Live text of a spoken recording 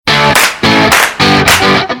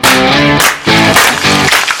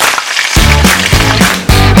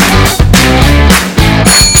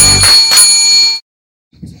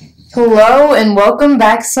Hello and welcome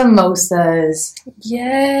back, Samosas.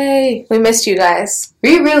 Yay! We missed you guys.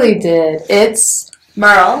 We really did. It's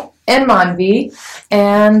Meryl and Maanvi.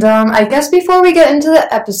 And I guess before we get into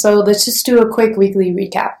the episode, let's just do a quick weekly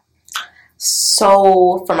recap.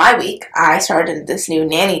 So, for my week, I started this new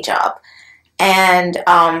nanny job. And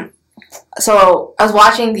so I was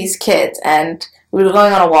watching these kids, and we were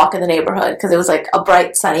going on a walk in the neighborhood because it was like a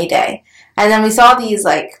bright, sunny day. And then we saw these,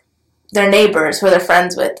 like, their neighbors who they're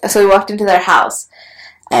friends with. So we walked into their house,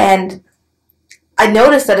 and I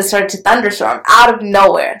noticed that it started to thunderstorm out of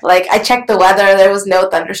nowhere. Like, I checked the weather, there was no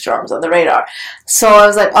thunderstorms on the radar. So I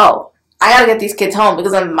was like, oh, I gotta get these kids home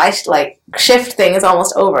because my shift thing is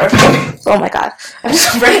almost over. Oh my god, I'm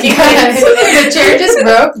just breaking it. The chair just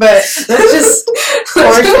broke, but let's just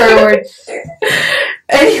forge forward.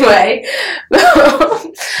 Anyway,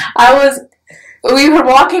 we were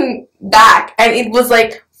walking back, and it was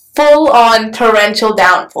like full-on torrential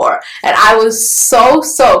downpour, and I was so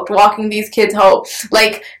soaked walking these kids home.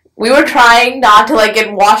 Like, we were trying not to, like,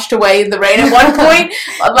 get washed away in the rain. At one point,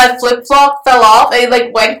 my flip-flop fell off, and it,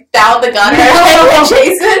 like, went down the gutter and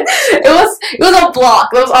chased it. It was a block.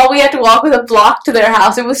 That was all we had to walk, with a block to their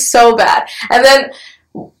house. It was so bad. And then,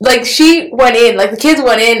 like, she went in, like, the kids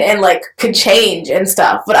went in and, like, could change and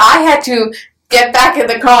stuff, but I had to get back in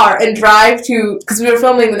the car and drive to, because we were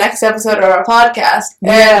filming the next episode of our podcast.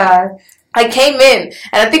 Yeah. I came in,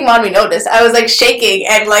 and I think Maanvi noticed, I was, like, shaking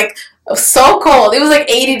and, like, so cold. It was, like,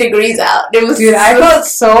 80 degrees out. Dude, I felt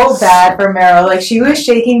so bad for Meryl. Like, she was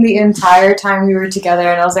shaking the entire time we were together,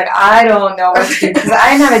 and I was like, I don't know what to do, because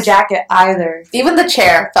I didn't have a jacket either. Even the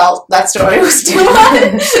chair felt that story was too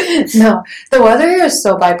much. No, the weather here is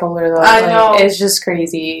so bipolar, though. I know. It's just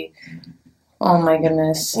crazy. Oh my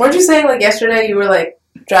goodness. Weren't you saying, like, yesterday you were, like,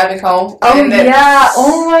 driving home? Oh, yeah.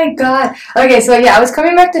 Oh, my God. Okay, so, yeah, I was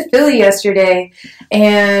coming back to Philly yesterday,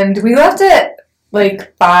 and we left at,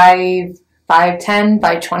 like, 5:10,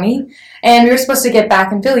 5:20, and we were supposed to get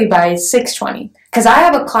back in Philly by 6:20, because I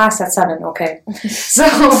have a class at 7, okay? So,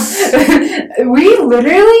 we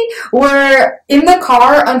literally were in the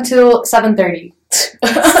car until 7:30.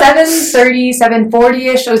 7:30,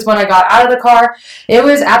 7:40-ish was when I got out of the car. It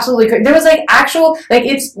was absolutely crazy. There was, like,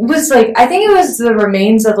 it was, like, I think it was the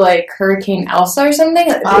remains of, like, Hurricane Elsa or something.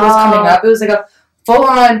 It was coming up. It was, like, a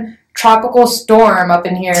full-on tropical storm up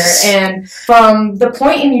in here. And from the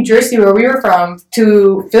point in New Jersey where we were from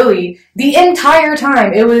to Philly, the entire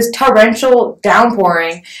time, it was torrential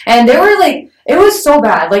downpouring. And they were, like, it was so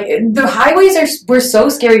bad. Like, the highways were so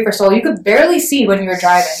scary for Seoul. You could barely see when you were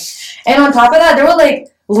driving. And on top of that, there were, like,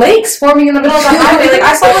 lakes forming in the middle of the highway. Like,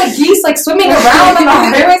 I saw, like, geese, like, swimming around on the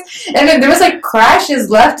highways. And then there was, like, crashes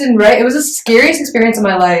left and right. It was the scariest experience of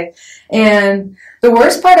my life. And the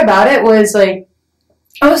worst part about it was, like,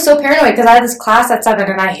 I was so paranoid because I had this class at 7,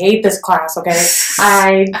 and I hate this class, okay?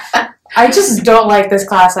 I just don't like this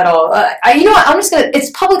class at all. You know what? It's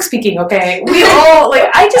public speaking, okay? We all, like,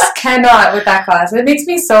 I just cannot with that class. It makes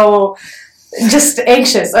me so just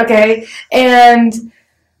anxious, okay? And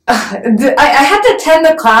I had to attend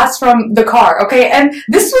the class from the car, okay? And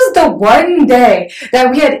this was the one day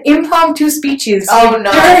that we had impromptu speeches. Oh,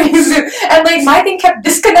 no. And, like, my thing kept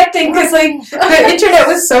disconnecting because, like, the internet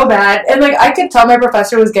was so bad. And, like, I could tell my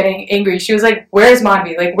professor was getting angry. She was like, where's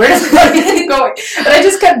Maanvi? Like, where does Maanvi keep going? And I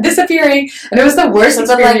just kept disappearing. And it was the worst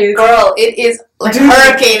experience. Like, girl, it is, like,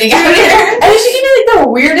 hurricaning out here. And then she gave me, like, the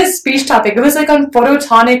weirdest speech topic. It was, like, on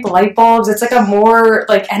photonic light bulbs. It's, like, a more,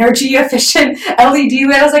 like, energy efficient LED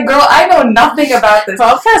light. I was like, girl, I know nothing about this.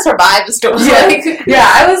 Well, I'm trying to survive the storm. Yeah,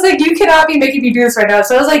 I was like, you cannot be making me do this right now.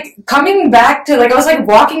 So I was, like, coming back to, like, I was, like,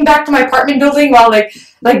 walking back to my apartment building while, like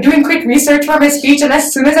doing quick research for my speech. And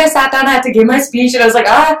as soon as I sat down, I had to give my speech. And I was like,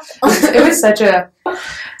 it was such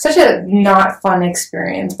a not fun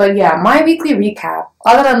experience. But yeah, my weekly recap,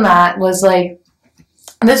 other than that, was, like,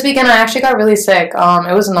 this weekend I actually got really sick.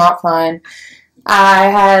 It was not fun. I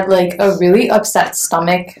had, like, a really upset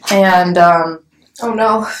stomach, and oh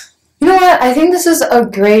no. You know what? I think this is a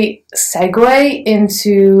great segue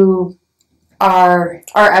into our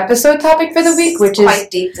episode topic for the week, which is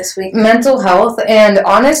quite deep this week. Mental health. And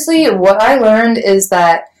honestly, what I learned is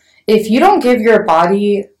that if you don't give your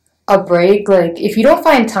body a break, like, if you don't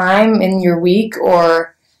find time in your week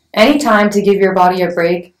or any time to give your body a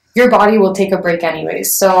break, your body will take a break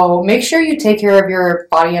anyways. So make sure you take care of your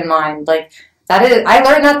body and mind. Like, I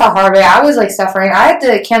learned that the hard way. I was, like, suffering. I had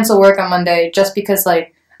to cancel work on Monday just because,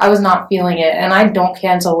 like, I was not feeling it, and I don't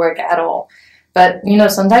cancel work at all. But,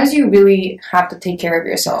 sometimes you really have to take care of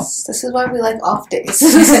yourself. This is why we like off days.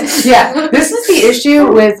 Yeah, this is the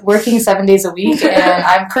issue with working 7 days a week, and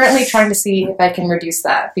I'm currently trying to see if I can reduce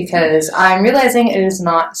that because I'm realizing it is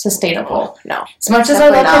not sustainable. No. As much as I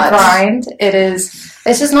love the grind,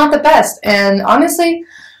 it's just not the best. And honestly,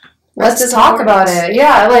 let's talk about it.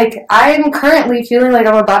 Yeah, I'm currently feeling like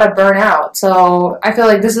I'm about to burn out. So I feel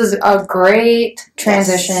like this is a great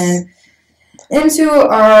transition into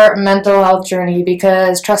our mental health journey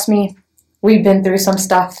because, trust me, we've been through some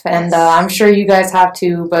stuff, and I'm sure you guys have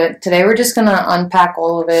too, but today we're just going to unpack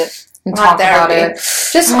all of it and talk about it.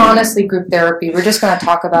 Just honestly, group therapy. We're just going to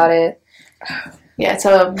talk about it. Yeah, it's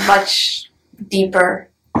a much deeper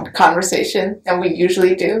conversation than we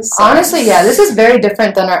usually do. So. Honestly, yeah, this is very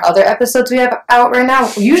different than our other episodes we have out right now.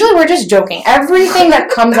 Usually we're just joking. Everything that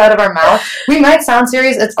comes out of our mouth, we might sound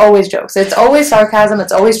serious, it's always jokes. It's always sarcasm,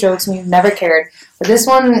 it's always jokes, and we've never cared. But this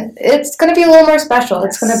one, it's going to be a little more special.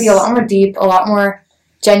 It's going to be a lot more deep, a lot more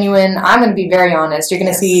genuine. I'm going to be very honest. You're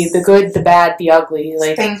going to see the good, the bad, the ugly.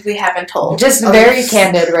 Things we haven't told. Just very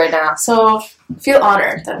candid right now. So feel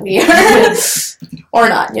honored that we are, or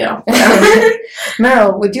not,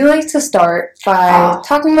 Meryl, would you like to start by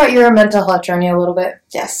talking about your mental health journey a little bit?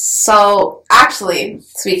 Yes. So actually,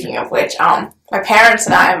 speaking of which, my parents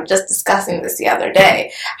and I were just discussing this the other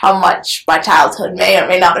day, how much my childhood may or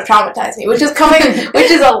may not have traumatized me, which is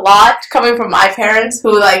a lot coming from my parents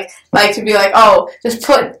who like to be like, oh, just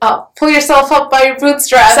pull yourself up by your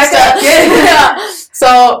bootstraps. Yeah.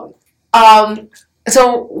 So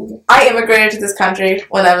I immigrated to this country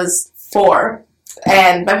when I was 4,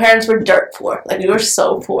 and my parents were dirt poor. We were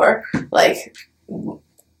so poor.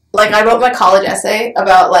 I wrote my college essay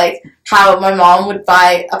about, how my mom would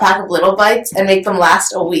buy a pack of Little Bites and make them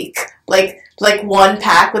last a week. One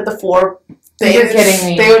pack with the 4 things. You're kidding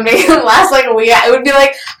me. They would make them last, a week. It would be,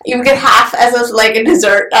 you would get half as a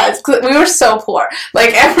dessert. We were so poor.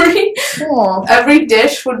 Every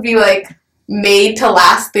dish would be, made to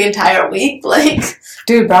last the entire week.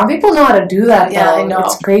 Dude, brown people know how to do that, though. Yeah, I know.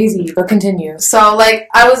 It's crazy, but continue. So, my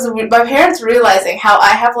parents realizing how I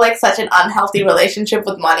have, such an unhealthy relationship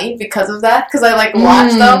with money because of that, because I,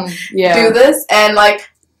 watch them do this, and,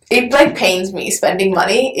 it, pains me spending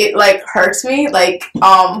money. It, hurts me, and,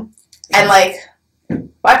 my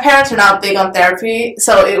parents are not big on therapy,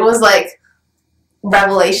 so it was, I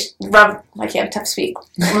can't speak.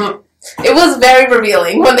 It was very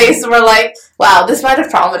revealing when they were like, wow, this might have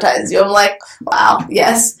traumatized you. I'm like, wow,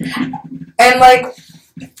 yes. And, when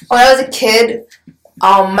I was a kid,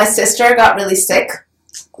 my sister got really sick,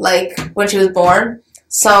 when she was born.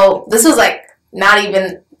 So this was, not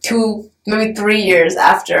even 2, maybe 3 years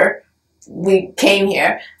after we came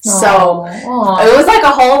here. So it was, a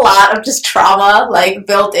whole lot of just trauma,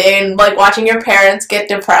 built in, watching your parents get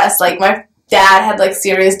depressed. My dad had,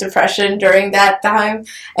 serious depression during that time.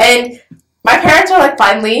 And my parents were,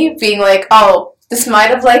 finally being oh, this might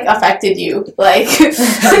have, affected you.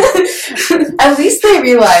 At least they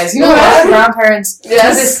realize. A lot of grandparents to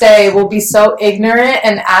this day will be so ignorant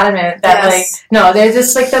and adamant that, no, they're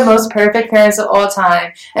just, the most perfect parents of all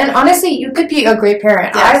time. And honestly, you could be a great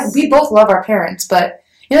parent. Yes. We both love our parents, but...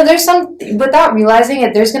 there's without realizing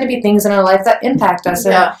it, there's going to be things in our life that impact us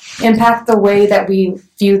and impact the way that we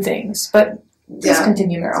view things. But just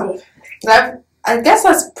continue, Meryl. I guess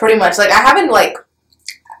that's pretty much, I haven't,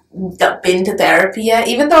 been to therapy yet,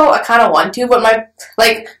 even though I kind of want to, but my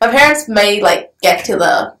parents may, get to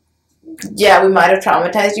we might have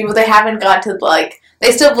traumatized you, but they haven't got to,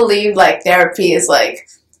 they still believe, therapy is,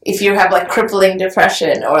 if you have, crippling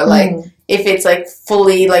depression, or, if it's,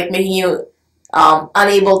 fully, making you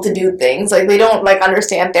unable to do things. They don't,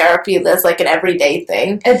 understand therapy as, an everyday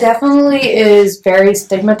thing. It definitely is very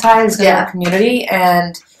stigmatized in our community,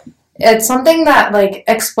 and it's something that,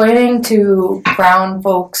 explaining to brown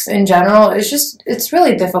folks in general it's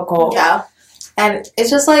really difficult. Yeah. And it's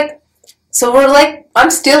just, so we're, I'm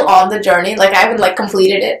still on the journey. I haven't,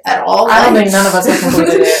 completed it at all. I don't think none of us have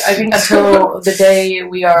completed it. I think until the day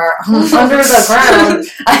we are under the ground,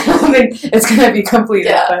 I don't think it's going to be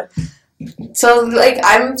completed. Yeah. But. So,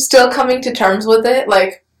 I'm still coming to terms with it.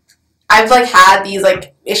 I've, had these,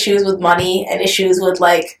 issues with money and issues with,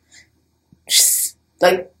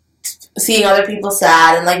 seeing other people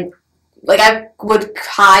sad, and, I would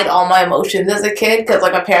hide all my emotions as a kid, because,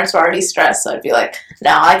 my parents were already stressed, so I'd be like,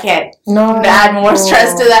 no, I can't add more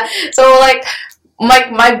stress to that. So,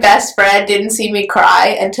 my best friend didn't see me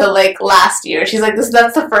cry until, last year. She's like,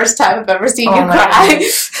 that's the first time I've ever seen you cry.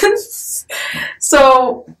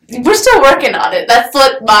 So, we're still working on it. That's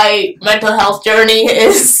what my mental health journey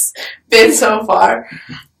has been so far.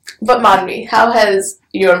 But Maanvi, how has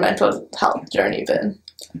your mental health journey been?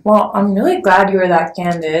 Well, I'm really glad you were that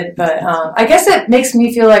candid, but I guess it makes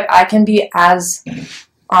me feel like I can be as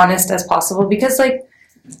honest as possible because, like,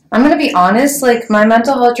 I'm going to be honest, like, my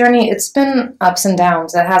mental health journey, it's been ups and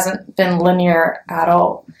downs. It hasn't been linear at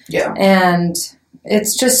all. Yeah. And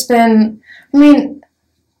it's just been, I mean,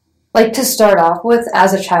 like, to start off with,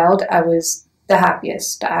 as a child, I was the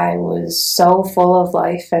happiest. I was so full of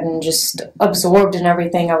life and just absorbed in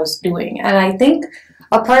everything I was doing. And I think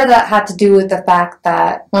a part of that had to do with the fact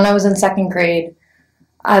that when I was in second grade,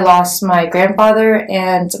 I lost my grandfather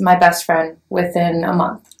and my best friend within a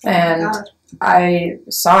month. And I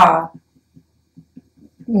saw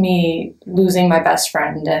me losing my best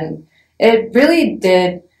friend, and it really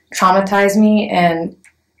did traumatize me and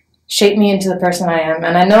shape me into the person I am.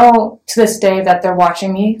 And I know to this day that they're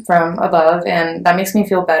watching me from above, and that makes me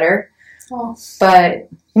feel better. Oh. But,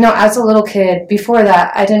 you know, as a little kid, before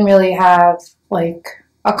that, I didn't really have, like,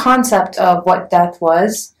 a concept of what death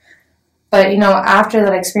was. But, you know, after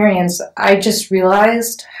that experience, I just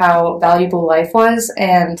realized how valuable life was,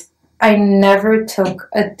 and I never took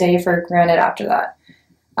a day for granted after that.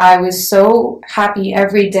 I was so happy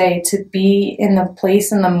every day to be in the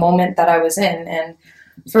place and the moment that I was in. And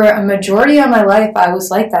for a majority of my life, I was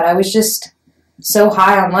like that. I was just so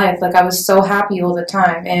high on life. Like, I was so happy all the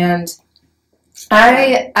time. And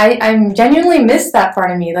I genuinely miss that part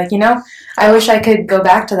of me. Like, you know, I wish I could go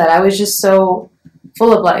back to that. I was just so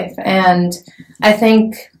full of life. And I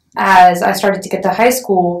think as I started to get to high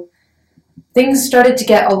school, things started to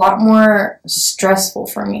get a lot more stressful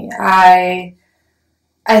for me.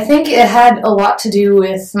 I think it had a lot to do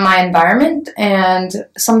with my environment, and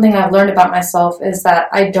something I've learned about myself is that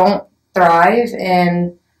I don't thrive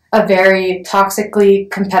in a very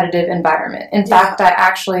toxically competitive environment. In fact, I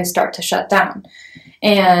actually start to shut down.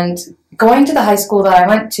 And going to the high school that I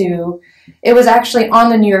went to, it was actually on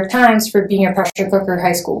the New York Times for being a pressure cooker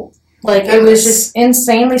high school. Like, it was just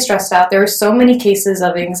insanely stressed out. There were so many cases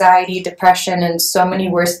of anxiety, depression, and so many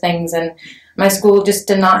worse things. And my school just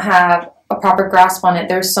did not have a proper grasp on it.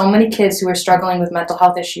 There were so many kids who were struggling with mental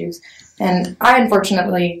health issues. And I,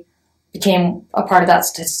 unfortunately, became a part of that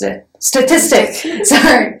statistic.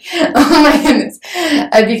 Sorry. Oh, my goodness.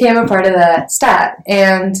 I became a part of that stat.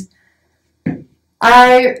 And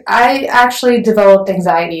I actually developed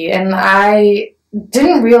anxiety. And I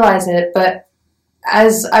didn't realize it, but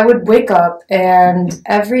as I would wake up, and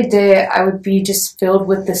every day I would be just filled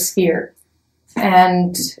with this fear,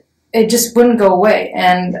 and it just wouldn't go away,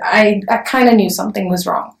 and I kind of knew something was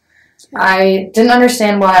wrong. I didn't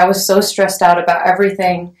understand why I was so stressed out about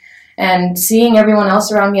everything, and seeing everyone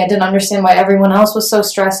else around me, I didn't understand why everyone else was so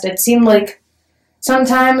stressed. It seemed like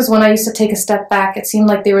sometimes when I used to take a step back, it seemed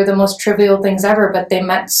like they were the most trivial things ever, but they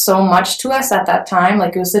meant so much to us at that time.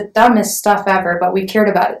 Like, it was the dumbest stuff ever, but we cared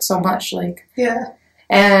about it so much. Like, yeah.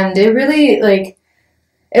 And it really, like,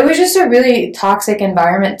 it was just a really toxic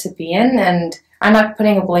environment to be in, and I'm not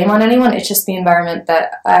putting a blame on anyone. It's just the environment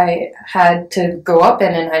that I had to grow up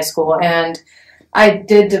in high school, and I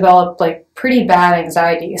did develop, like, pretty bad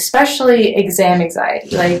anxiety, especially exam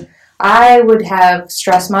anxiety. Like, I would have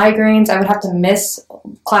stress migraines. I would have to miss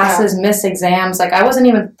classes, miss exams. Like, I wasn't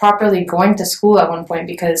even properly going to school at one point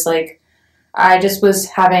because, like, I just was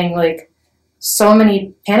having, like, so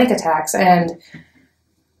many panic attacks. And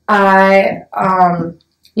I,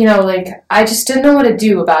 you know, like, I just didn't know what to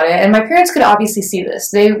do about it. And my parents could obviously see this.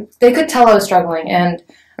 They could tell I was struggling. And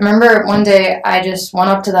I remember one day I just went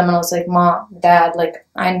up to them and I was like, Mom, Dad, like,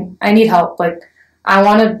 I need help. Like, I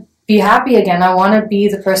want to be happy again. I want to be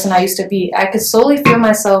the person I used to be. I could slowly feel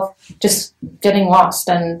myself just getting lost,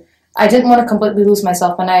 and I didn't want to completely lose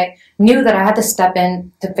myself, and I knew that I had to step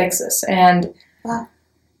in to fix this. And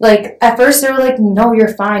like, at first they were like, no,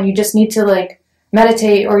 you're fine. You just need to, like,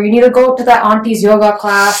 meditate, or you need to go up to that auntie's yoga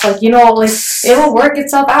class. Like, you know, like, it will work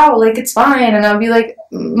itself out. Like, it's fine. And I'll be like,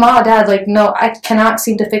 Ma, Dad, like, no, I cannot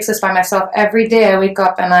seem to fix this by myself. Every day I wake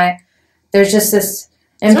up and there's just this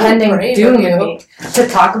impending doom in me to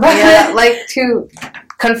talk about it. Like, to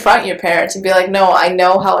confront your parents and be like, no, I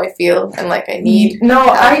know how I feel, and, like, I need No,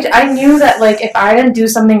 I knew that, like, if I didn't do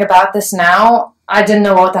something about this now, I didn't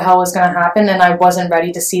know what the hell was going to happen, and I wasn't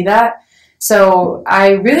ready to see that. So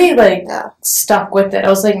I really, like, stuck with it. I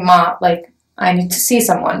was like, Ma, like, I need to see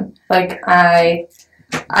someone. Like, I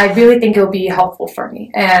really think it'll be helpful for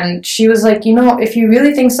me. And she was like, you know, if you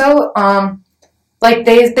really think so, like,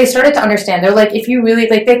 they started to understand. They're like, if you really,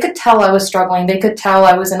 like, they could tell I was struggling. They could tell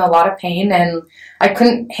I was in a lot of pain, and I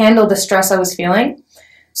couldn't handle the stress I was feeling.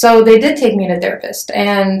 So they did take me to a therapist.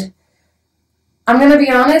 And I'm going to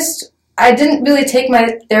be honest, I didn't really take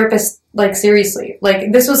my therapist like, seriously.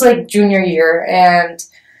 Like, this was, like, junior year, and,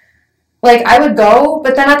 like, I would go,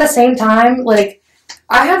 but then at the same time, like,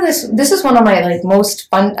 I have this is one of my, like, most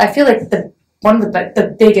fun, I feel like one of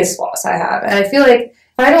the biggest flaws I have, and I feel like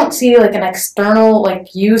if I don't see, like, an external,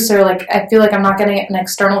 like, use, or, like, I feel like I'm not getting an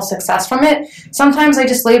external success from it, sometimes I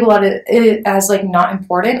just label it as, like, not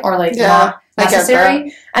important, or, like, not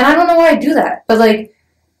necessary, and I don't know why I do that, but, like,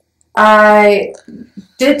 I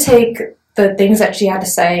did take the things that she had to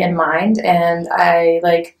say in mind, and I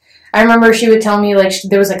remember she would tell me, like,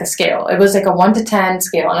 there was, like, a scale. It was, like, a 1 to 10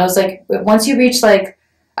 scale, and it was, like, once you reach, like,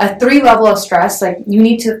 a 3 level of stress, like, you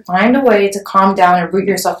need to find a way to calm down and root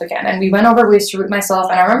yourself again. And we went over ways to root myself,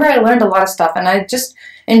 and I remember I learned a lot of stuff, and I just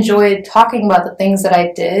enjoyed talking about the things that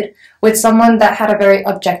I did with someone that had a very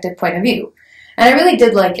objective point of view. And I really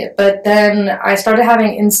did like it, but then I started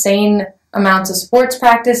having insane amounts of sports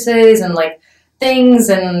practices and, like, things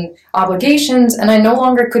and obligations, and I no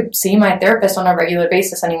longer could see my therapist on a regular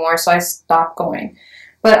basis anymore, so I stopped going.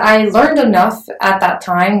 But I learned enough at that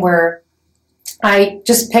time where I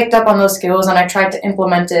just picked up on those skills and I tried to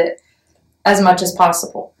implement it as much as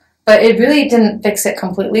possible. But it really didn't fix it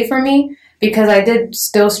completely for me, because I did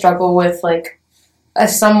still struggle with, like, a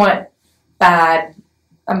somewhat bad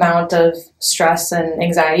amount of stress and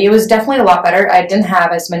anxiety. It was definitely a lot better. I didn't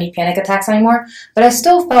have as many panic attacks anymore, but I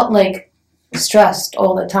still felt, like, stressed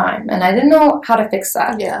all the time, and I didn't know how to fix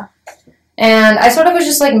that. Yeah. And I sort of was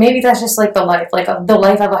just like, maybe that's just, like, the life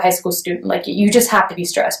of a high school student. Like, you just have to be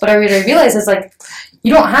stressed. But I really realized it's like,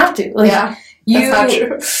 you don't have to. Like, yeah, that's not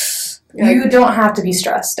true. You don't have to be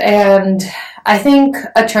stressed. And I think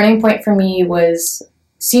a turning point for me was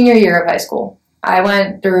senior year of high school. I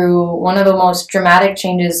went through one of the most dramatic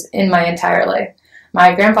changes in my entire life.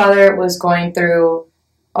 My grandfather was going through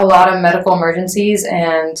a lot of medical emergencies,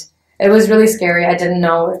 and it was really scary. I didn't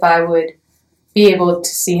know if I would be able to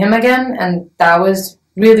see him again, and that was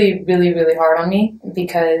really, really, really hard on me,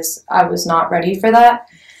 because I was not ready for that.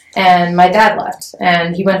 And my dad left,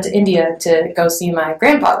 and he went to India to go see my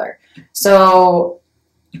grandfather. So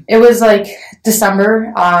it was, like,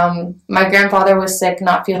 December. My grandfather was sick,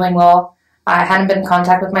 not feeling well. I hadn't been in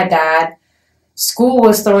contact with my dad. School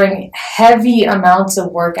was throwing heavy amounts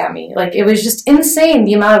of work at me. Like, it was just insane,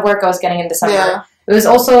 the amount of work I was getting in December. Yeah. It was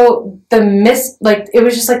also it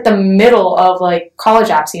was just, like, the middle of, like, college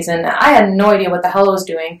app season. I had no idea what the hell I was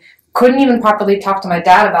doing. Couldn't even properly talk to my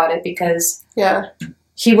dad about it, because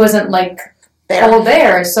he wasn't, like, all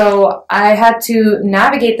there. So I had to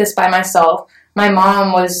navigate this by myself. My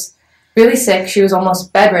mom was really sick. She was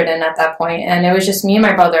almost bedridden at that point, and it was just me and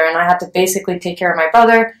my brother, and I had to basically take care of my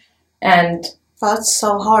brother, and that's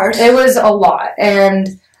so hard. It was a lot,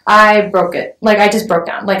 and I broke it. Like, I just broke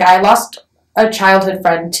down. Like, I lost a childhood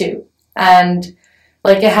friend too, and,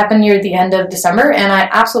 like, it happened near the end of December, and I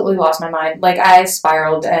absolutely lost my mind. Like, I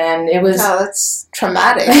spiraled, and it was that's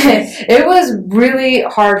traumatic. It was really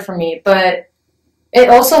hard for me, but it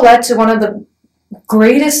also led to one of the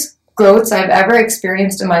greatest growths I've ever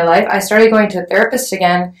experienced in my life. I started going to a therapist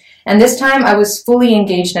again, and this time I was fully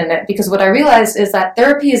engaged in it, because what I realized is that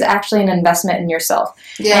therapy is actually an investment in yourself.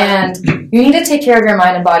 Yeah. And you need to take care of your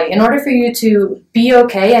mind and body. In order for you to be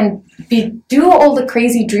okay and do all the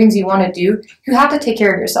crazy dreams you want to do, you have to take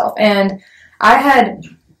care of yourself. And I had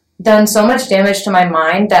done so much damage to my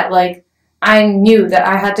mind that, like, I knew that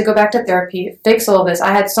I had to go back to therapy, fix all this.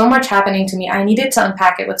 I had so much happening to me. I needed to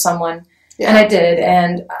unpack it with someone. Yeah. And I did.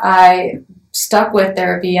 And I stuck with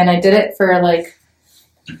therapy, and I did it for, like,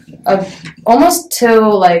 almost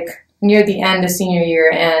till, like, near the end of senior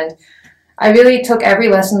year. And I really took every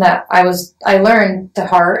lesson that I learned to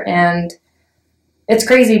heart, and it's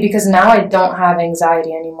crazy because now I don't have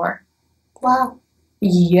anxiety anymore. Wow.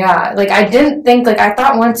 Yeah, like, I didn't think, like, I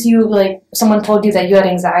thought once you, like, someone told you that you had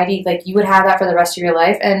anxiety, like, you would have that for the rest of your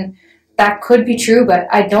life, and that could be true, but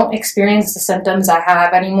I don't experience the symptoms I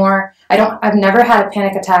have anymore. I've never had a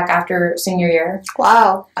panic attack after senior year.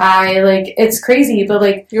 Wow. It's crazy, but,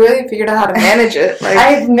 like, you really figured out how to manage it. Like,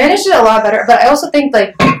 I've managed it a lot better, but I also think,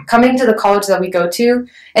 like, coming to the college that we go to,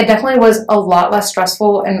 it definitely was a lot less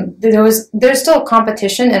stressful, and there's still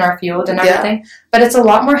competition in our field and everything, but it's a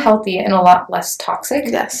lot more healthy and a lot less toxic.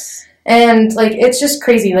 Yes. And, like, it's just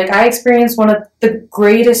crazy. Like, I experienced one of the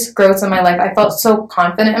greatest growths in my life. I felt so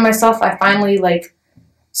confident in myself. I finally, like,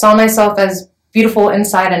 saw myself as beautiful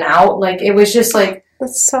inside and out. Like, it was just, like...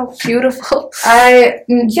 That's so beautiful. It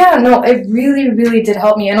really, really did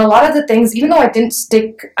help me. And a lot of the things, even though I didn't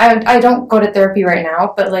I don't go to therapy right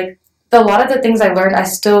now, but, like, a lot of the things I learned, I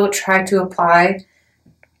still try to apply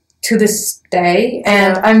to this day.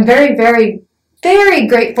 And I'm very, very, very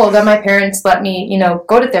grateful that my parents let me,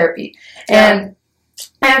 go to therapy. And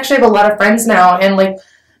I actually have a lot of friends now, and, like,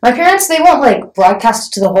 my parents, they won't, like,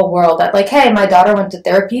 broadcast to the whole world that, like, hey, my daughter went to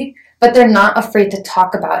therapy, but they're not afraid to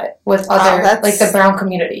talk about it with other, like, the brown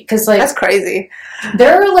community. Because, like... That's crazy.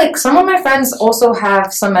 There are, like, some of my friends also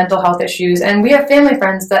have some mental health issues, and we have family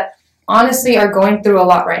friends that honestly are going through a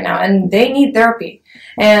lot right now, and they need therapy.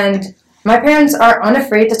 And my parents are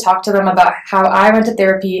unafraid to talk to them about how I went to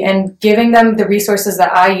therapy and giving them the resources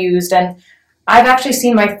that I used. And I've actually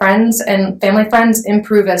seen my friends and family friends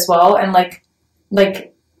improve as well and, like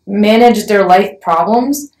manage their life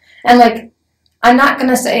problems. And, like, I'm not going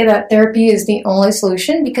to say that therapy is the only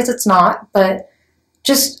solution because it's not, but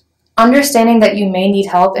just understanding that you may need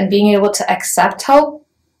help and being able to accept help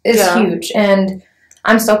is huge. And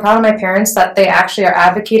I'm so proud of my parents that they actually are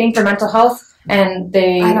advocating for mental health and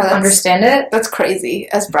they understand it. That's crazy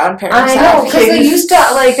as brown parents. I know, because they used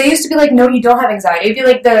to be like, no, you don't have anxiety. It'd be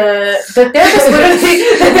like the therapist literally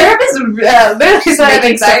said I have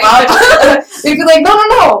anxiety. They'd be like,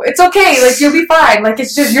 no, it's okay. Like, you'll be fine. Like,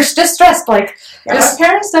 it's just, you're just stressed. Like, my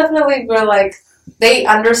parents definitely were like, they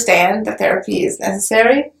understand that therapy is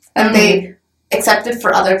necessary and they accept it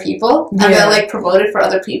for other people and they'll, like, promote it for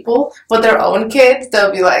other people. But their own kids,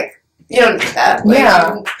 they'll be like, you don't need that.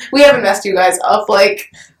 Like, we haven't messed you guys up.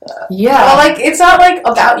 Like, well, like, it's not, like,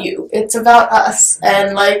 about you. It's about us.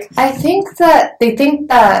 And, like... I think that they think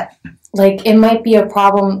that, like, it might be a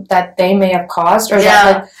problem that they may have caused. Or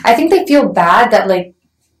that, like, I think they feel bad that, like...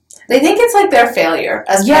 They think it's, like, their failure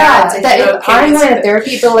as parents. That if I'm going to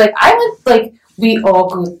therapy, they're like, we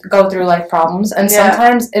all go through life problems. And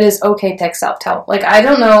sometimes it is okay to accept help. Like, I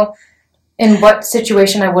don't know in what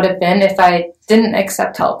situation I would have been if I didn't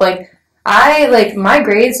accept help. Like, my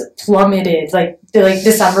grades plummeted, like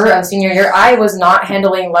December of senior year. I was not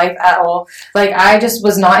handling life at all. Like, I just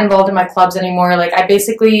was not involved in my clubs anymore. Like, I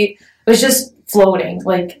basically was just floating.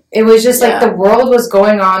 Like, it was just, like, the world was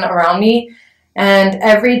going on around me, and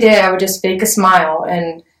every day I would just fake a smile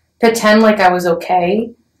and pretend like I was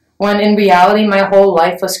okay, when in reality my whole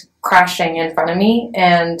life was crashing in front of me.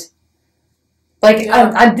 And, like,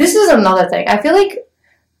 this is another thing. I feel like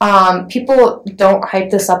people don't hype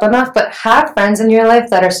this up enough, but have friends in your life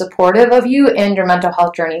that are supportive of you and your mental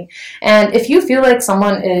health journey. And if you feel like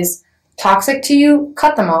someone is toxic to you,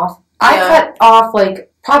 cut them off. I cut off,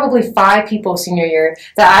 like, probably 5 people senior year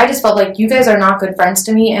that I just felt like, you guys are not good friends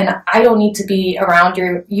to me and I don't need to be around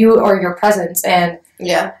you or your presence. And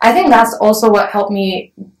I think that's also what helped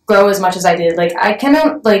me grow as much as I did. Like, I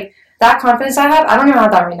cannot, like, that confidence I have, I don't even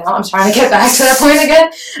have that right now. I'm trying to get back to that point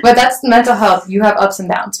again. But that's mental health. You have ups and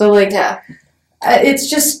downs. So, like, it's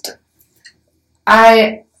just,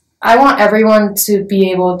 I want everyone to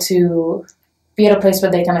be able to be at a place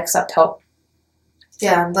where they can accept help.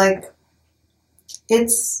 Yeah, like,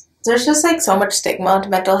 there's just, like, so much stigma to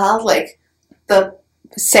mental health. Like, the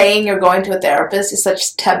saying you're going to a therapist is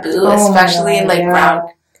such taboo, especially in, like, brown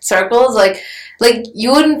circles. Like, you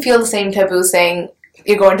wouldn't feel the same taboo saying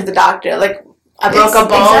you're going to the doctor. Like, I broke a bone,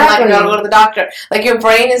 like, I gotta go to the doctor. Like, your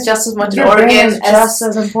brain is just as much an organ. Your brain is just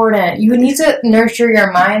as important. You need to nurture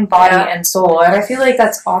your mind, body, and soul. And I feel like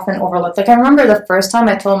that's often overlooked. Like, I remember the first time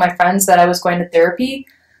I told my friends that I was going to therapy,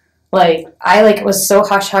 like, I, like, was so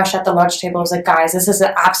hush-hush at the lunch table. I was like, guys, this is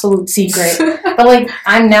an absolute secret. But, like,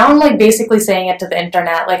 I'm like, basically saying it to the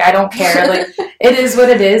internet. Like, I don't care. Like, it is what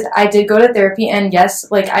it is. I did go to therapy, and yes,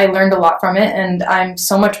 like, I learned a lot from it, and I'm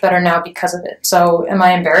so much better now because of it. So, am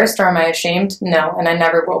I embarrassed or am I ashamed? No, and I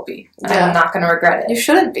never will be. I'm not going to regret it. You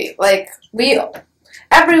shouldn't be. Like,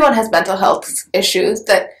 everyone has mental health issues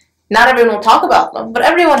that... Not everyone will talk about them, but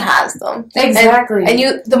everyone has them. Exactly.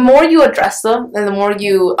 And the more you address them, and the more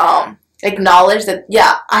you acknowledge that,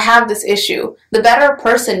 I have this issue, the better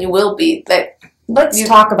person you will be. Let's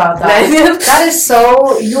talk about that. That is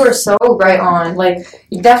so, you are so right on. Like,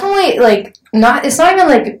 definitely, like, it's not even,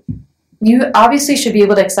 like, you obviously should be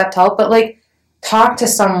able to accept help, but, like, talk to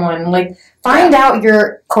someone. Like, find out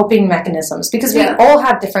your coping mechanisms, because we all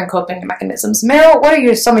have different coping mechanisms. Meryl, what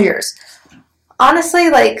are some of yours? Honestly,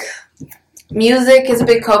 like, music is a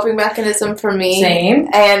big coping mechanism for me. Same.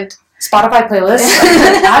 And Spotify playlist,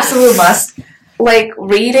 absolute must. Like,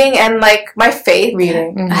 reading and, like, my faith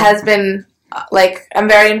has been, like, I'm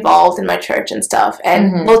very involved in my church and stuff.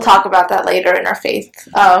 And we'll talk about that later in our faith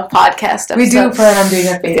podcast episode. We do plan on doing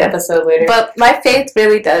a faith episode later. But my faith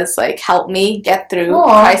really does, like, help me get through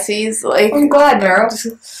crises. Like, I'm glad, Meryl.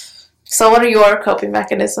 So what are your coping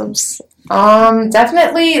mechanisms?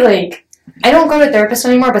 Definitely, like, I don't go to therapists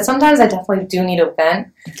anymore, but sometimes I definitely do need a vent.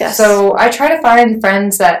 Yes. So I try to find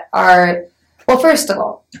friends that are, well, first of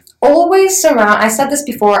all, always surround, I said this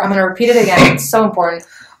before, I'm going to repeat it again, it's so important,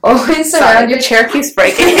 always Sorry, surround your chair keeps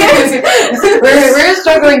breaking. we're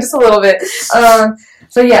struggling just a little bit.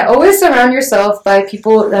 So yeah, always surround yourself by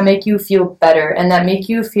people that make you feel better and that make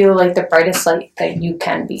you feel like the brightest light that you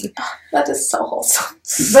can be. That is so wholesome.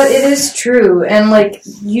 But it is true, and like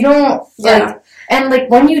you don't like, and like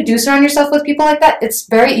when you do surround yourself with people like that, it's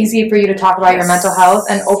very easy for you to talk about your mental health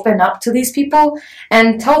and open up to these people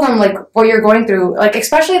and tell them like what you're going through. Like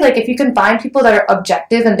especially like if you can find people that are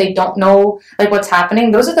objective and they don't know like what's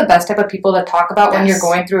happening, those are the best type of people to talk about when you're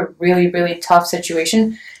going through a really, really tough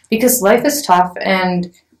situation. Because life is tough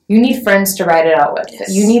and you need friends to ride it out with.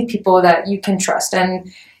 Yes. You need people that you can trust.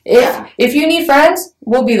 And if you need friends,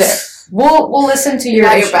 we'll be there. We'll listen to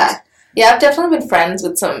your issues. Back. Yeah, I've definitely been friends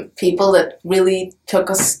with some people that really took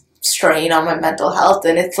a strain on my mental health.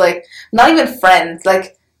 And it's like, not even friends.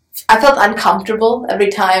 Like, I felt uncomfortable every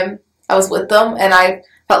time I was with them. And I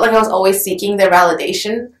felt like I was always seeking their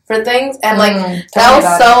validation for things, and like that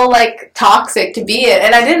was so like toxic to be in,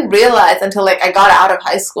 and I didn't realize until like I got out of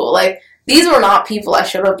high school, like these were not people I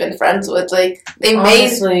should have been friends with. Like they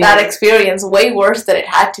made that experience way worse than it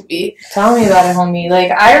had to be. Tell me about it, homie.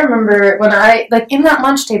 Like I remember when I like in that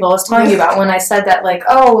lunch table I was telling you about when I said that like,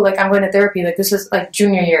 oh, like I'm going to therapy, like this is like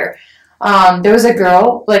junior year. There was a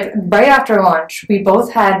girl, like right after lunch, we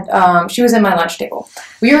both had she was in my lunch table.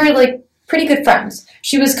 We were like pretty good friends.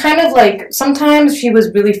 She was kind of like, sometimes she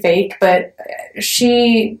was really fake, but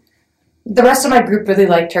the rest of my group really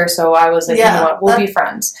liked her, so I was like, you know what, we'll be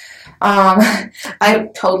friends. I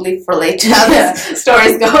totally relate to how this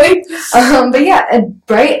story's going. But yeah,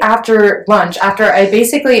 right after lunch, after I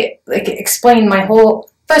basically like explained my whole,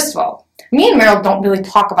 first of all, me and Meryl don't really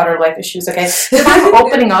talk about our life issues, okay? If I'm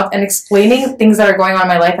opening up and explaining things that are going on in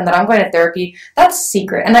my life and that I'm going to therapy, that's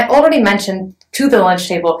secret. And I already mentioned to the lunch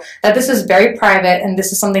table that this is very private and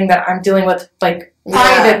this is something that I'm dealing with, like,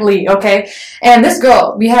 privately, okay? And this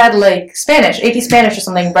girl, we had, like, Spanish, AP Spanish or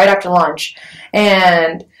something right after lunch.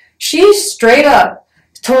 And she straight up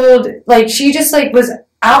told, like, she just, like, was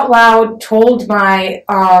out loud, told my,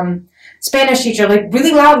 Spanish teacher, like,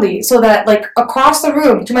 really loudly, so that, like, across the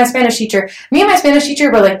room to my Spanish teacher, me and my Spanish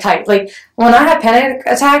teacher were, like, tight. Like, when I had panic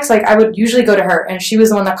attacks, like, I would usually go to her, and she was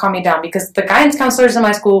the one that calmed me down, because the guidance counselors in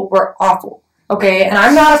my school were awful, okay? And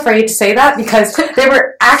I'm not afraid to say that, because they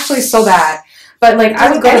were actually so bad. But, like,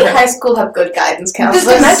 I would go to her. High school have good guidance counselors.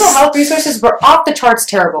 The mental health resources were off the charts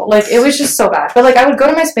terrible. Like, it was just so bad. But, like, I would go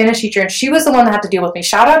to my Spanish teacher, and she was the one that had to deal with me.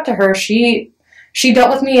 Shout out to her. She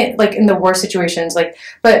dealt with me, like, in the worst situations. Like,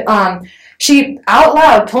 but, she out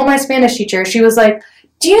loud told my Spanish teacher, she was like,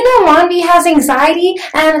 do you know Maanvi has anxiety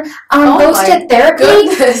and goes to therapy?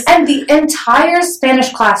 Goodness. And the entire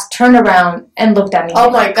Spanish class turned around and looked at me. Oh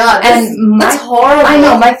my God. That's horrible. I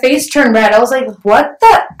know, my face turned red. I was like, what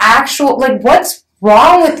the actual, like, what's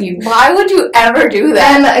wrong with you? Why would you ever do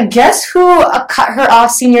that? And guess who cut her off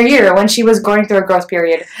senior year when she was going through a growth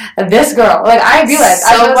period? This girl. Like, I realized. So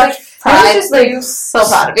I was much like, pride. I was just like, so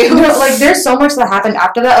proud of you. Like, there's so much that happened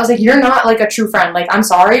after that. I was like, you're not like a true friend. Like, I'm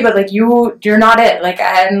sorry, but like you're not it. Like,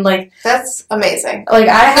 and like that's amazing. Like,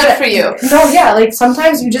 good for you. No, yeah. Like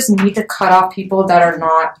sometimes you just need to cut off people that are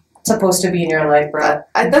not supposed to be in your life, bro.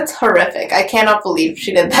 That's horrific. I cannot believe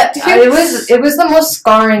she did that to you. It was the most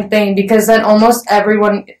scarring thing because then almost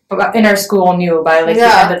everyone in our school knew by like the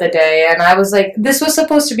end of the day, and I was like, this was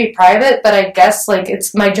supposed to be private, but I guess like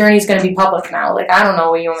it's my journey's going to be public now. Like, I don't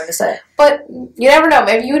know what you want me to say. But you never know.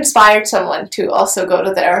 Maybe you inspired someone to also go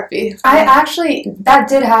to therapy. I actually, that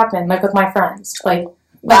did happen, like with my friends. Like,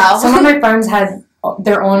 wow. Some of my friends had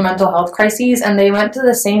their own mental health crises, and they went to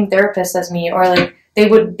the same therapist as me, or like they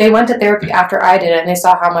went to therapy after I did it, and they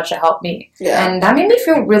saw how much it helped me. Yeah. And that made me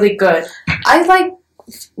feel really good. I like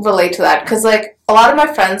relate to that because like a lot of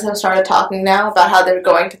my friends have started talking now about how they're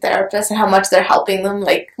going to therapists and how much they're helping them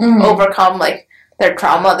like overcome like their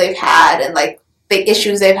trauma they've had and like the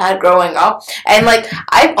issues they've had growing up. And like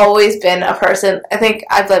I've always been a person, I think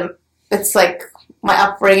I've been, it's like my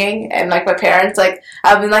upbringing and like my parents, like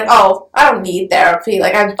I've been like, oh, I don't need therapy,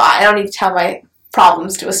 like I'm fine, I don't need to tell my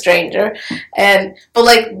problems to a stranger. But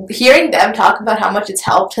like hearing them talk about how much it's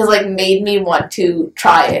helped has like made me want to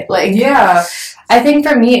try it. Like, yeah, I think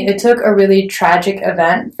for me it took a really tragic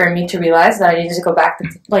event for me to realize that I needed to go back to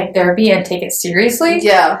like therapy and take it seriously.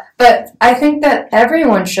 Yeah, but I think that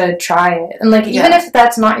everyone should try it, and like even if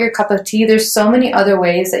that's not your cup of tea, there's so many other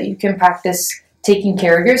ways that you can practice taking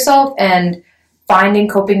care of yourself and finding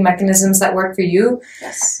coping mechanisms that work for you.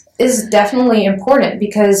 Yes. Is definitely important,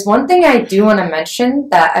 because one thing I do want to mention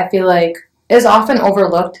that I feel like is often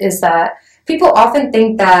overlooked is that people often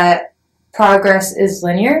think that progress is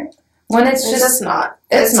linear when it's just not.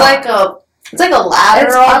 It's like a It's like a ladder.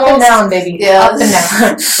 It's almost. up and down, baby. Yeah. Up and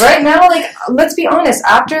down. Right now, like, let's be honest.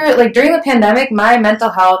 After, like, during the pandemic, my mental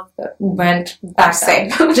health went back Same.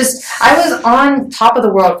 down. I was on top of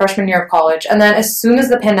the world freshman year of college, and then as soon as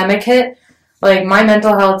the pandemic hit, like, my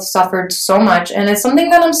mental health suffered so much, and it's something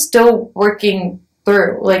that I'm still working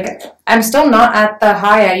through. Like, I'm still not at the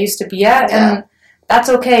high I used to be at, and that's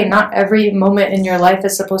okay. Not every moment in your life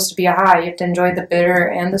is supposed to be a high. You have to enjoy the bitter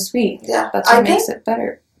and the sweet. Yeah. That's what makes it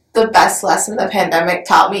better. The best lesson the pandemic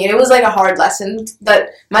taught me, and it was like a hard lesson, that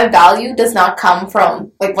my value does not come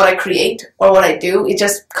from like what I create or what I do. It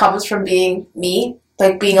just comes from being me,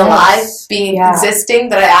 like being alive, being existing,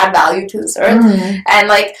 that I add value to this earth. And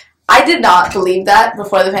like, I did not believe that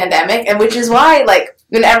before the pandemic, and which is why, like,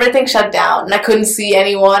 when everything shut down and I couldn't see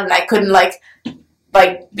anyone and I couldn't like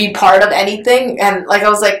be part of anything, and like I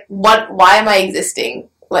was like, why am I existing?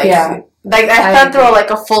 Like like I went through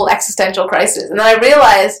like a full existential crisis, and then I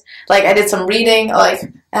realized, like, I did some reading, like,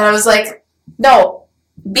 and I was like, no,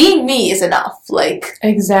 being me is enough. Like,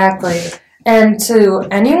 exactly. And to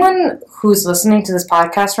anyone who's listening to this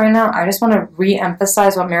podcast right now, I just want to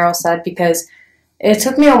re-emphasize what Meryl said, because it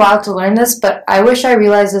took me a while to learn this, but I wish I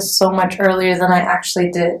realized this so much earlier than I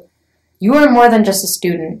actually did. You are more than just a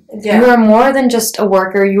student. You are more than just a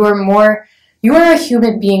worker. You are a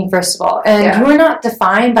human being, first of all. And you are not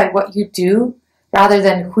defined by what you do rather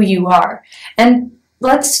than who you are. And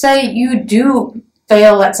let's say you do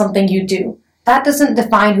fail at something you do. That doesn't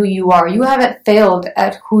define who you are. You haven't failed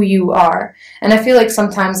at who you are. And I feel like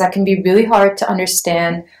sometimes that can be really hard to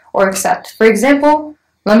understand or accept. For example,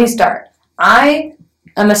 let me start. I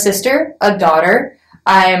am a sister, a daughter.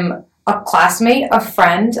 I'm a classmate, a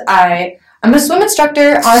friend. I'm a swim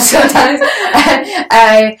instructor sometimes.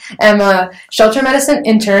 I am a shelter medicine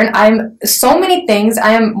intern. I'm so many things.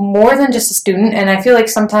 I am more than just a student, and I feel like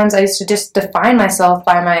sometimes I used to just define myself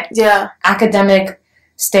by my academic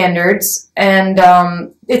standards, and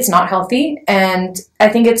it's not healthy. And I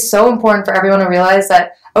think it's so important for everyone to realize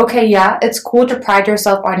that, okay, yeah, it's cool to pride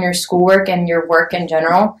yourself on your schoolwork and your work in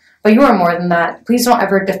general, but you are more than that. Please don't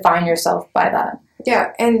ever define yourself by that.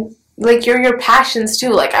 Yeah, and like, you're your passions too.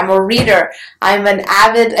 Like, I'm a reader. I'm an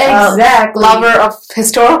avid lover of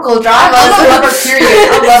historical dramas. I'm a lover, period.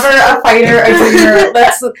 A lover, a fighter, a dreamer.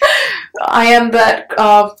 I am that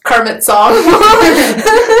Kermit song.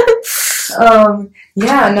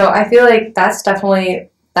 I feel like that's definitely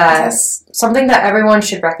something that everyone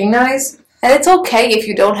should recognize. And it's okay if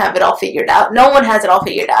you don't have it all figured out. No one has it all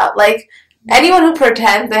figured out. Like, anyone who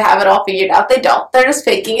pretends they have it all figured out, they don't. They're just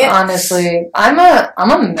faking it. Honestly, I'm a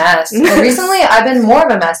mess. And recently, I've been more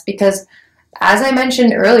of a mess because, as I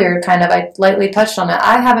mentioned earlier, I lightly touched on it,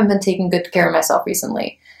 I haven't been taking good care of myself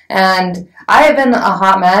recently. And I have been a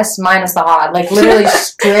hot mess, minus the hot. Like, literally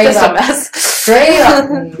straight up mess.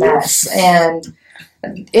 And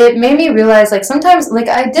it made me realize, like, sometimes, like,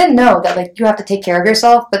 I did know that, like, you have to take care of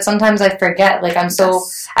yourself, but sometimes I forget. Like, I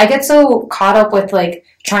get so caught up with, like,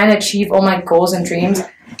 trying to achieve all my goals and dreams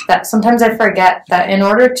that sometimes I forget that in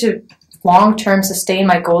order to long-term sustain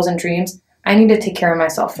my goals and dreams, I need to take care of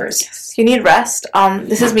myself first. Yes. You need rest.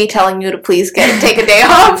 This is me telling you to please take a day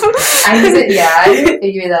off. I need to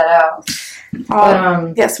figure that out.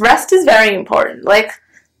 Yes, rest is very important. Like,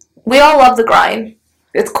 we all love the grind.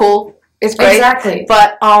 It's cool. It's great. Exactly.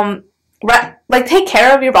 But, like, take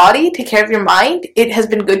care of your body. Take care of your mind. It has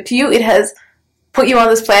been good to you. It has put you on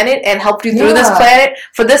this planet and helped you through this planet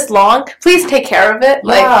for this long. Please take care of it.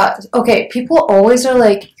 Okay, people always are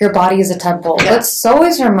like, your body is a temple. Yeah. But so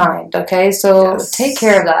is your mind, okay? So take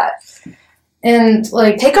care of that. And,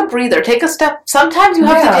 like, take a breather. Take a step. Sometimes you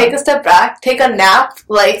have to take a step back. Take a nap.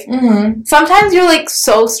 Like, sometimes you're, like,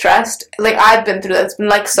 so stressed. Like, I've been through that. It's been,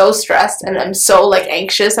 like, so stressed. And I'm so, like,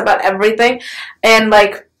 anxious about everything. And,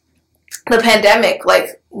 like, the pandemic,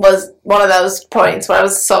 like, was one of those points where I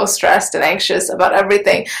was so stressed and anxious about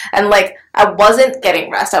everything. And, like, I wasn't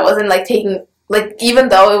getting rest. I wasn't, like, taking, like, even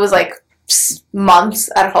though it was, like, months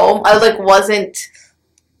at home, I, like, wasn't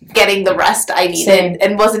getting the rest I needed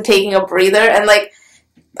and wasn't taking a breather. And, like,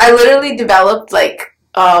 I literally developed, like,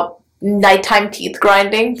 nighttime teeth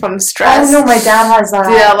grinding from stress. Oh, no, my dad has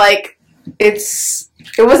that. Yeah, like, it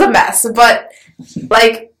was a mess. But,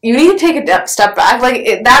 like, you need to take a step back.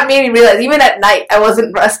 Like, that made me realize, even at night, I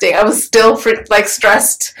wasn't resting. I was still,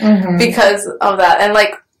 stressed because of that. And,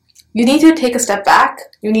 like, you need to take a step back.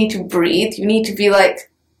 You need to breathe. You need to be like,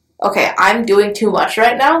 okay, I'm doing too much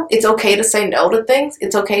right now. It's okay to say no to things.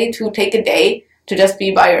 It's okay to take a day to just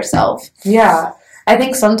be by yourself. Yeah. I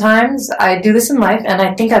think sometimes I do this in life, and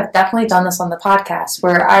I think I've definitely done this on the podcast,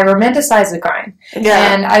 where I romanticize the grind.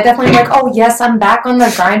 Yeah. And I definitely like, oh, yes, I'm back on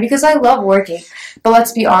the grind because I love working. But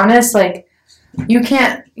let's be honest, like, you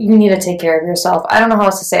need to take care of yourself. I don't know how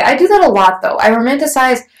else to say it. I do that a lot, though. I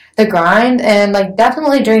romanticize the grind, and, like,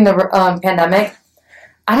 definitely during the pandemic,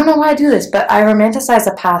 I don't know why I do this, but I romanticize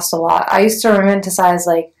the past a lot. I used to romanticize,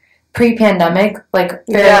 like, pre-pandemic, like,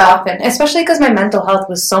 very often, especially because my mental health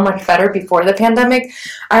was so much better before the pandemic.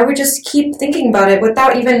 I would just keep thinking about it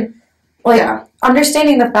without even, like,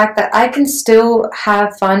 understanding the fact that I can still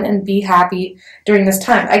have fun and be happy during this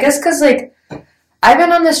time. I guess because, like, I've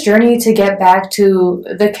been on this journey to get back to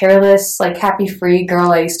the careless, like, happy-free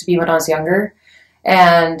girl I used to be when I was younger.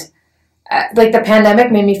 And, like, the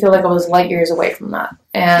pandemic made me feel like I was light years away from that.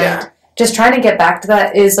 And just trying to get back to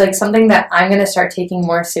that is, like, something that I'm going to start taking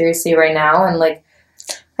more seriously right now. And, like,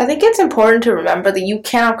 I think it's important to remember that you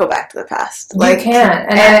cannot go back to the past. Like, you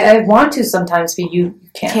can't. And I want to sometimes, but you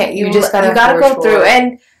can't. You just gotta go through.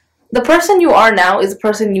 And the person you are now is the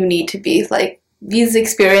person you need to be. Like, these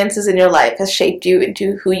experiences in your life has shaped you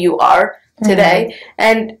into who you are today. Mm-hmm.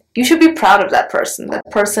 And you should be proud of that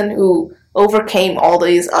person who overcame all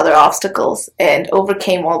these other obstacles and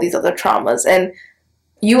overcame all these other traumas. And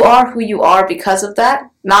you are who you are because of that.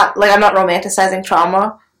 Not, like, I'm not romanticizing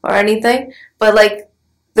trauma or anything, but, like,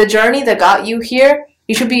 the journey that got you here,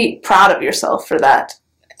 you should be proud of yourself for that.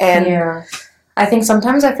 And yeah. I think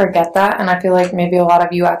sometimes I forget that, and I feel like maybe a lot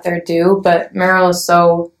of you out there do, but Meryl is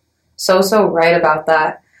so right about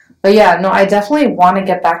that. But yeah, no, I definitely want to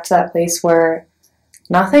get back to that place where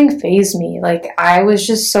nothing fazed me. Like, I was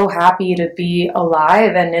just so happy to be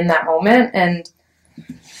alive and in that moment, and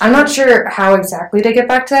I'm not sure how exactly to get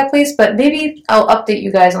back to that place, but maybe I'll update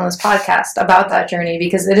you guys on this podcast about that journey,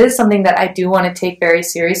 because it is something that I do want to take very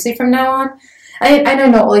seriously from now on. I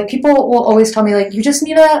don't know, like, people will always tell me, like, you just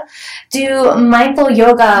need to do mindful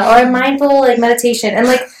yoga or mindful, like, meditation. And,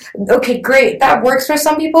 like, okay, great, that works for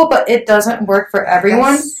some people, but it doesn't work for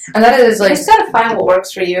everyone. Yes. And that is, like... You just gotta find what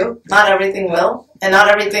works for you. Not everything will, and not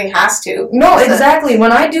everything has to. No, exactly.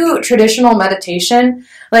 When I do traditional meditation,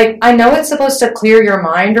 like, I know it's supposed to clear your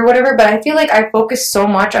mind or whatever, but I feel like I focus so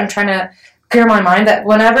much on trying to clear my mind that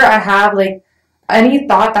whenever I have, like, any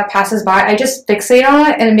thought that passes by, I just fixate on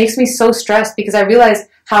it, and it makes me so stressed because I realize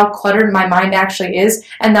how cluttered my mind actually is,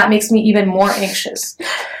 and that makes me even more anxious.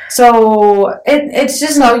 So it's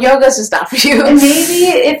just... So yoga's just not for you. And maybe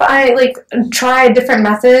if I, like, try a different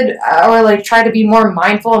method or, like, try to be more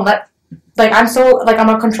mindful and let... Like, I'm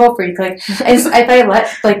a control freak. Like, if I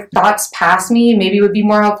let, like, thoughts pass me, maybe it would be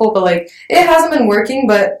more helpful. But, like, it hasn't been working.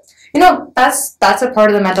 But, you know, that's a part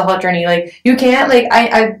of the mental health journey. Like, you can't,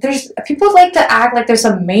 like, there's... People like to act like there's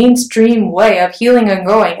a mainstream way of healing and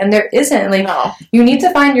growing. And there isn't. Like, no. You need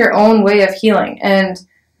to find your own way of healing. And,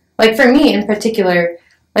 like, for me in particular,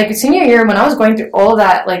 like, senior year, when I was going through all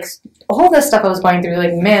that, like, all the stuff I was going through,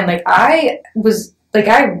 like, man, like, I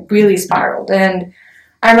really spiraled. And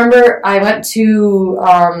I remember I went to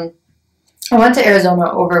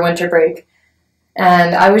Arizona over winter break,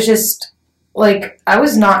 and I was just, like, I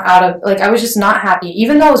was just not happy.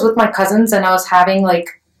 Even though I was with my cousins and I was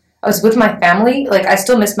with my family, like, I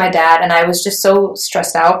still missed my dad, and I was just so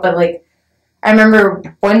stressed out. But, like, I remember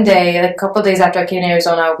one day, like, a couple of days after I came to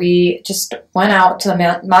Arizona, we just went out to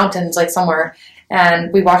the mountains, like, somewhere,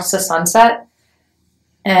 and we watched the sunset.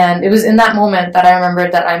 And it was in that moment that I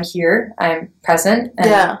remembered that I'm here, I'm present,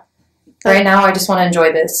 and right now I just want to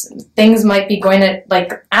enjoy this. Things might be going to,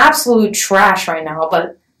 like, absolute trash right now,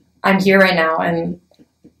 but I'm here right now, and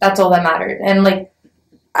that's all that mattered. And, like,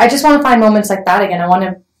 I just want to find moments like that again. I want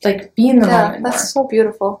to, like, be in the moment more. That's so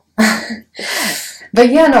beautiful. But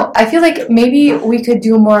yeah, no, I feel like maybe we could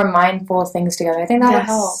do more mindful things together. I think that would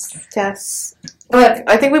help. Yes. But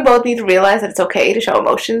I think we both need to realize that it's okay to show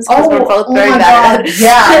emotions, because we're both very bad at it.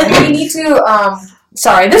 Yeah, we need to,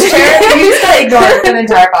 sorry, this chair, you just gotta ignore it for the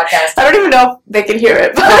entire podcast. I don't even know if they can hear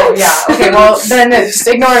it. But. Oh, yeah, okay, well, then just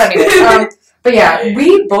ignore it anyway. But yeah,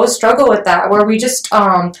 we both struggle with that, where we just,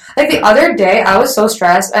 like, the other day, I was so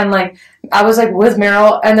stressed, and, like, I was, like, with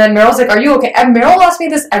Meryl, and then Meryl's like, are you okay? And Meryl asks me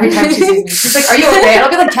this every time she sees me. She's like, are you okay? And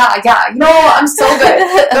I'll be like, yeah, no, I'm so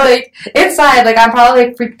good. But, like, inside, like, I'm probably,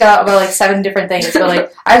 like, freaked out about, like, 7 different things. But,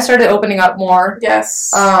 like, I've started opening up more.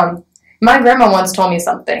 Yes. My grandma once told me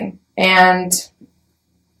something, and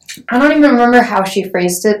I don't even remember how she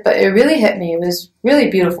phrased it, but it really hit me. It was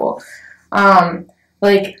really beautiful.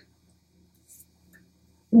 Like,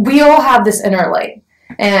 we all have this inner light,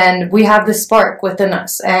 and we have this spark within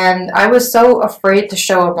us. And I was so afraid to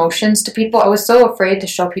show emotions to people. I was so afraid to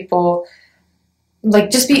show people, like,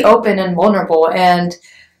 just be open and vulnerable. And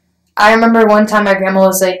I remember one time my grandma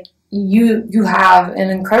was like, you have an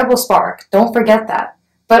incredible spark. Don't forget that.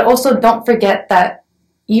 But also don't forget that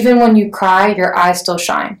even when you cry, your eyes still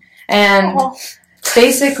shine. And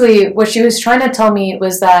basically what she was trying to tell me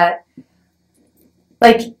was that,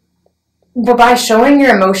 like, but by showing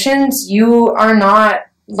your emotions, you are not,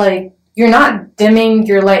 like, you're not dimming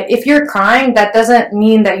your light. If you're crying, that doesn't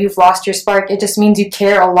mean that you've lost your spark. It just means you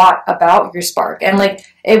care a lot about your spark. And, like,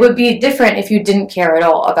 it would be different if you didn't care at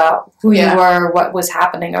all about who you were, what was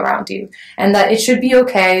happening around you. And that it should be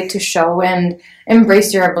okay to show and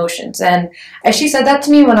embrace your emotions. And she said that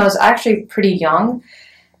to me when I was actually pretty young.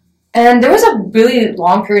 And there was a really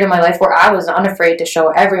long period of my life where I was unafraid to show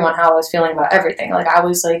everyone how I was feeling about everything. Like, I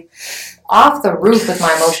was, like, off the roof with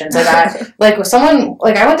my emotions. Like, with someone,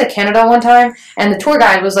 like, I went to Canada one time, and the tour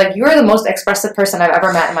guide was like, "You are the most expressive person I've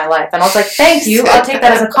ever met in my life." And I was like, "Thank you. I'll take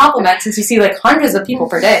that as a compliment since you see, like, hundreds of people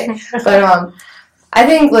per day." But, I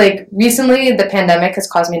think, like, recently the pandemic has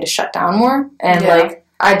caused me to shut down more. And, like,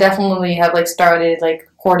 I definitely have, like, started, like,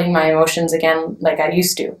 hoarding my emotions again like I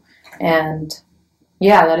used to. And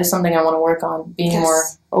yeah, that is something I want to work on, being more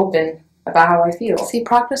open about how I feel. See,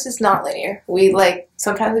 progress is not linear. We, like,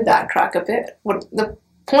 sometimes we backtrack a bit. The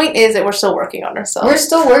point is that we're still working on ourselves. We're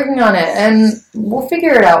still working on it, and we'll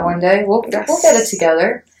figure it out one day. We'll get it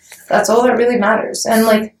together. That's all that really matters. And,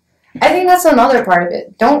 like, I think that's another part of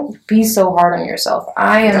it. Don't be so hard on yourself.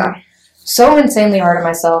 I am so insanely hard on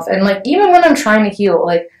myself. And, like, even when I'm trying to heal,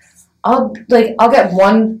 like, I'll get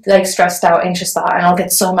one, like, stressed out, anxious thought, and I'll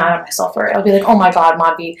get so mad at myself for it. I'll be like, "Oh my God,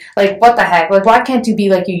 Maanvi, like, what the heck? Like, why can't you be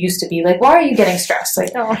like you used to be? Like, why are you getting stressed?"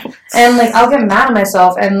 Like, and, like, I'll get mad at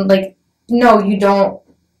myself, and, like, no, you don't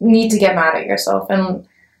need to get mad at yourself. And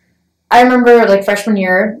I remember, like, freshman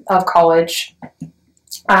year of college,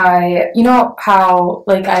 you know how,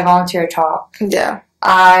 like, I volunteer at CHOP? Yeah.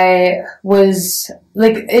 I was,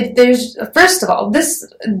 like, first of all, this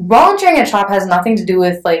volunteering at CHOP has nothing to do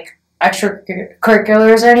with, like,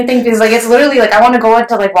 extracurriculars or anything, because, like, it's literally, like, I want to go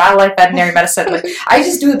into, like, wildlife veterinary medicine. Like, I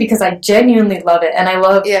just do it because I genuinely love it, and I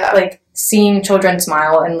love, like, seeing children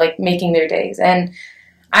smile and, like, making their days. And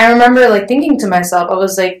I remember, like, thinking to myself, I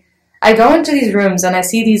was like, I go into these rooms and I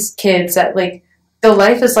see these kids that, like, the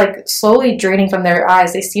life is, like, slowly draining from their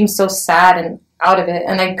eyes. They seem so sad and out of it,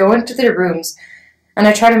 and I go into their rooms and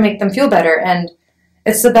I try to make them feel better. And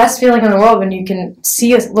it's the best feeling in the world when you can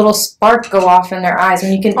see a little spark go off in their eyes,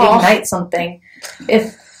 when you can ignite something.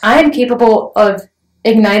 If I am capable of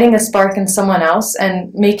igniting a spark in someone else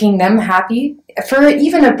and making them happy for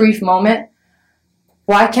even a brief moment,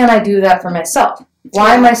 why can't I do that for myself?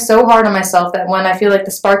 Why am I so hard on myself that when I feel like the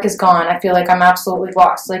spark is gone, I feel like I'm absolutely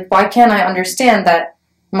lost? Like, why can't I understand that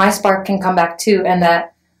my spark can come back too, and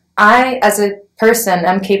that I, as a person,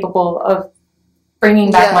 am capable of bringing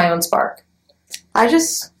back my own spark? I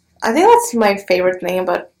think that's my favorite thing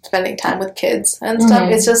about spending time with kids and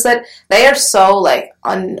stuff. It's just that they are so, like,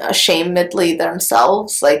 unashamedly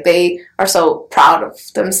themselves. Like, they are so proud of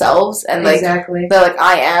themselves, and, like, they're like,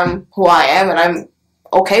 "I am who I am, and I'm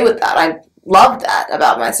okay with that." I love that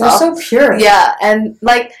about myself. They're so pure. Yeah, and,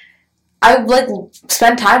 like, I, like,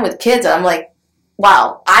 spend time with kids, and I'm like,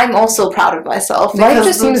 wow, I'm also proud of myself. Life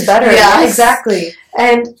just seems better. Yeah, exactly.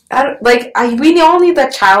 And we all need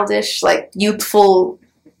that childish, like, youthful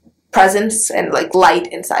presence and, like, light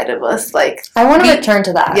inside of us. Like, I want to return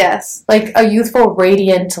to that. Yes, like a youthful,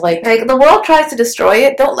 radiant, like the world tries to destroy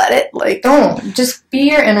it. Don't let it. Like, don't just be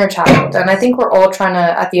your inner child. And I think we're all trying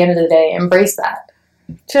to, at the end of the day, embrace that.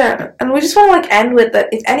 Sure. And we just want to, like, end with that.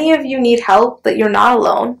 If any of you need help, that you're not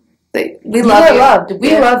alone. We love you. You are loved.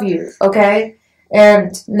 We love you. Okay,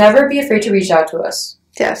 and never be afraid to reach out to us.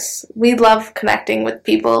 Yes, we love connecting with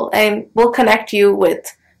people, and we'll connect you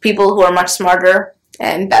with people who are much smarter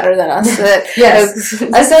and better than us. Yes.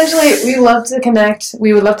 Essentially, we love to connect.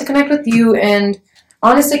 We would love to connect with you and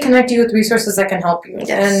honestly connect you with resources that can help you. Yes.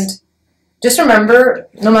 And just remember,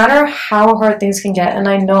 no matter how hard things can get, and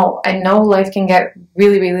I know life can get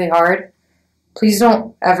really, really hard, please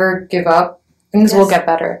don't ever give up. Things will get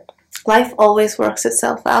better. Life always works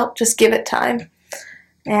itself out. Just give it time.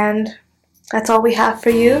 And that's all we have for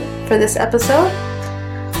you for this episode.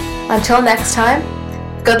 Until next time,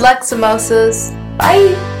 good luck, samosas.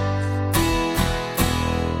 Bye!